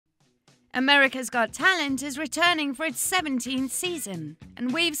America's Got Talent is returning for its 17th season,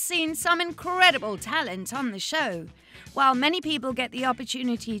 and we've seen some incredible talent on the show. While many people get the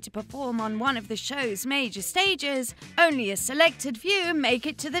opportunity to perform on one of the show's major stages, only a selected few make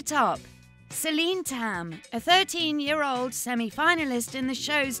it to the top. Celine Tam, a 13-year-old semi-finalist in the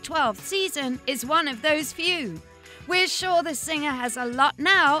show's 12th season, is one of those few. We're sure the singer has a lot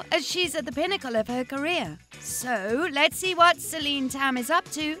now, as she's at the pinnacle of her career. So, let's see what Celine Tam is up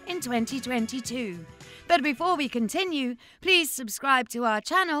to in 2022. But before we continue, please subscribe to our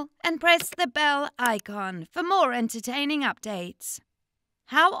channel and press the bell icon for more entertaining updates.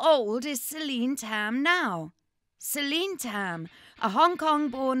 How old is Celine Tam now? Celine Tam, a Hong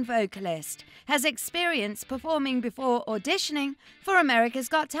Kong-born vocalist, has experience performing before auditioning for America's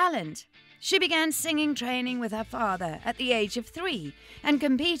Got Talent. She began singing training with her father at the age of 3 and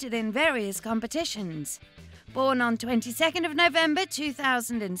competed in various competitions. Born on 22nd of November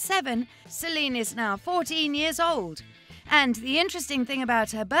 2007, Celine is now 14 years old. And the interesting thing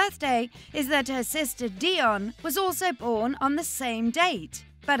about her birthday is that her sister Dion was also born on the same date,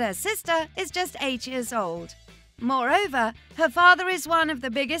 but her sister is just 8 years old. Moreover, her father is one of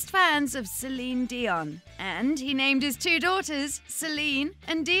the biggest fans of Celine Dion, and he named his 2 daughters Celine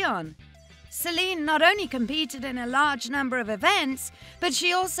and Dion. Celine not only competed in a large number of events, but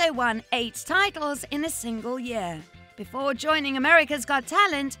she also won 8 titles in a single year. Before joining America's Got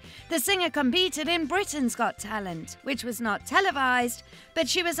Talent, the singer competed in Britain's Got Talent, which was not televised, but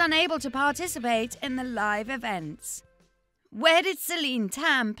she was unable to participate in the live events. Where did Celine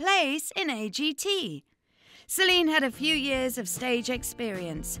Tam place in AGT? Celine had a few years of stage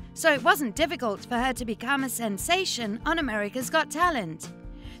experience, so it wasn't difficult for her to become a sensation on America's Got Talent.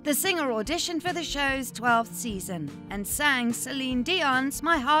 The singer auditioned for the show's 12th season and sang Celine Dion's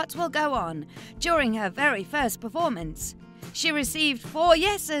My Heart Will Go On during her very first performance. She received 4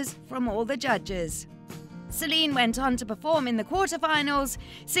 yeses from all the judges. Celine went on to perform in the quarterfinals,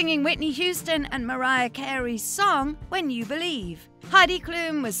 singing Whitney Houston and Mariah Carey's song When You Believe. Heidi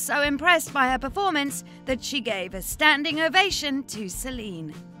Klum was so impressed by her performance that she gave a standing ovation to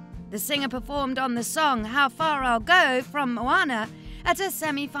Celine. The singer performed on the song How Far I'll Go from Moana at her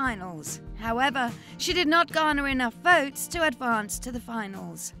semi-finals. However, she did not garner enough votes to advance to the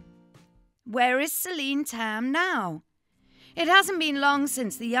finals. Where is Celine Tam now? It hasn't been long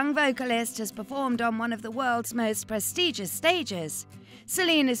since the young vocalist has performed on one of the world's most prestigious stages.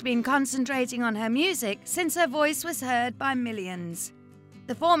 Celine has been concentrating on her music since her voice was heard by millions.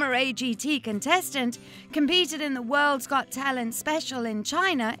 The former AGT contestant competed in the World's Got Talent special in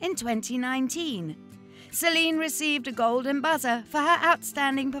China in 2019. Celine received a golden buzzer for her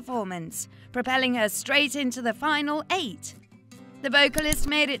outstanding performance, propelling her straight into the final 8. The vocalist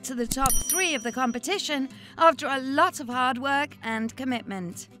made it to the top 3 of the competition after a lot of hard work and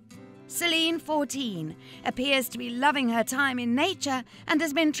commitment. Celine, 14, appears to be loving her time in nature and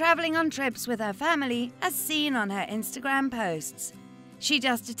has been traveling on trips with her family, as seen on her Instagram posts. She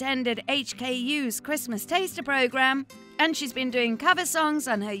just attended HKU's Christmas Taster program, and she's been doing cover songs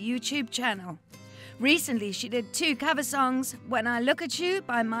on her YouTube channel. Recently, she did 2 cover songs, When I Look at You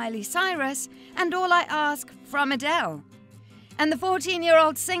by Miley Cyrus and All I Ask from Adele. And the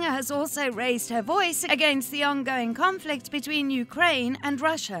 14-year-old singer has also raised her voice against the ongoing conflict between Ukraine and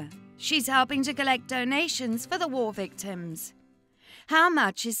Russia. She's helping to collect donations for the war victims. How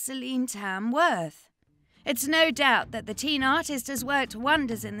much is Celine Tam worth? It's no doubt that the teen artist has worked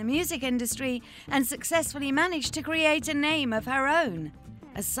wonders in the music industry and successfully managed to create a name of her own.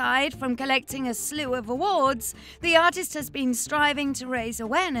 Aside from collecting a slew of awards, the artist has been striving to raise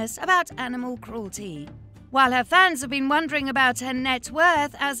awareness about animal cruelty. While her fans have been wondering about her net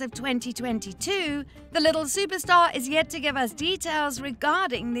worth as of 2022, the little superstar is yet to give us details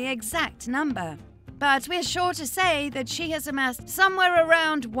regarding the exact number. But we're sure to say that she has amassed somewhere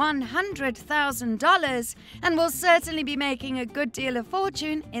around $100,000 and will certainly be making a good deal of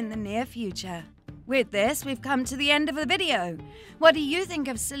fortune in the near future. With this, we've come to the end of the video. What do you think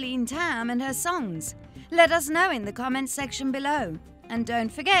of Celine Tam and her songs? Let us know in the comments section below. And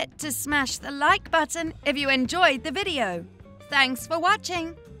don't forget to smash the like button if you enjoyed the video. Thanks for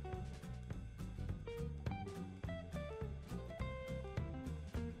watching!